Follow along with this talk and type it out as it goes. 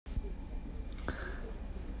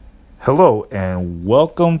Hello, and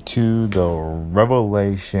welcome to the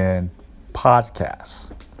Revelation Podcast.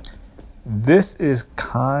 This is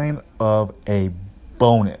kind of a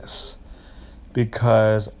bonus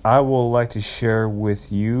because I would like to share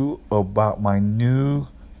with you about my new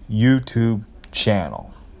YouTube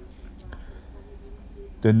channel.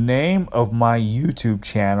 The name of my YouTube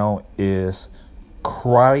channel is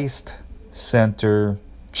Christ Center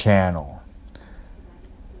Channel.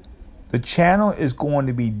 The channel is going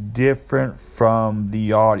to be different from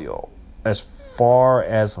the audio as far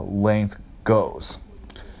as length goes.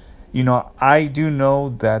 I do know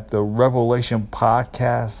that the Revelation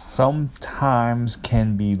podcast sometimes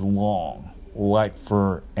can be long, like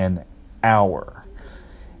for an hour.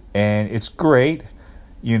 And it's great,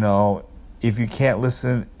 if you can't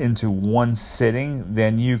listen into one sitting,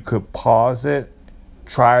 then you could pause it,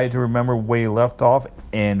 try to remember where you left off,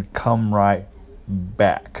 and come right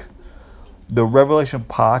back. The Revelation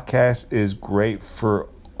podcast is great for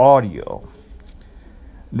audio.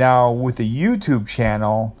 Now, with the YouTube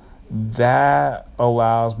channel, that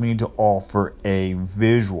allows me to offer a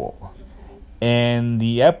visual. And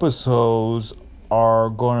the episodes are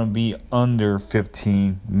going to be under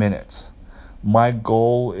 15 minutes. My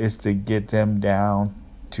goal is to get them down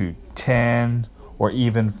to 10 or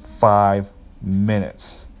even 5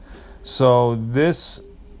 minutes. So this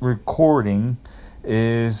recording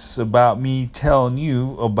is about me telling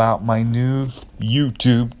you about my new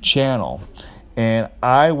YouTube channel. And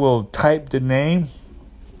I will type the name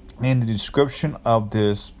in the description of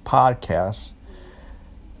this podcast.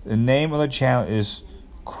 The name of the channel is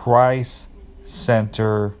Christ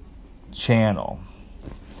Center Channel.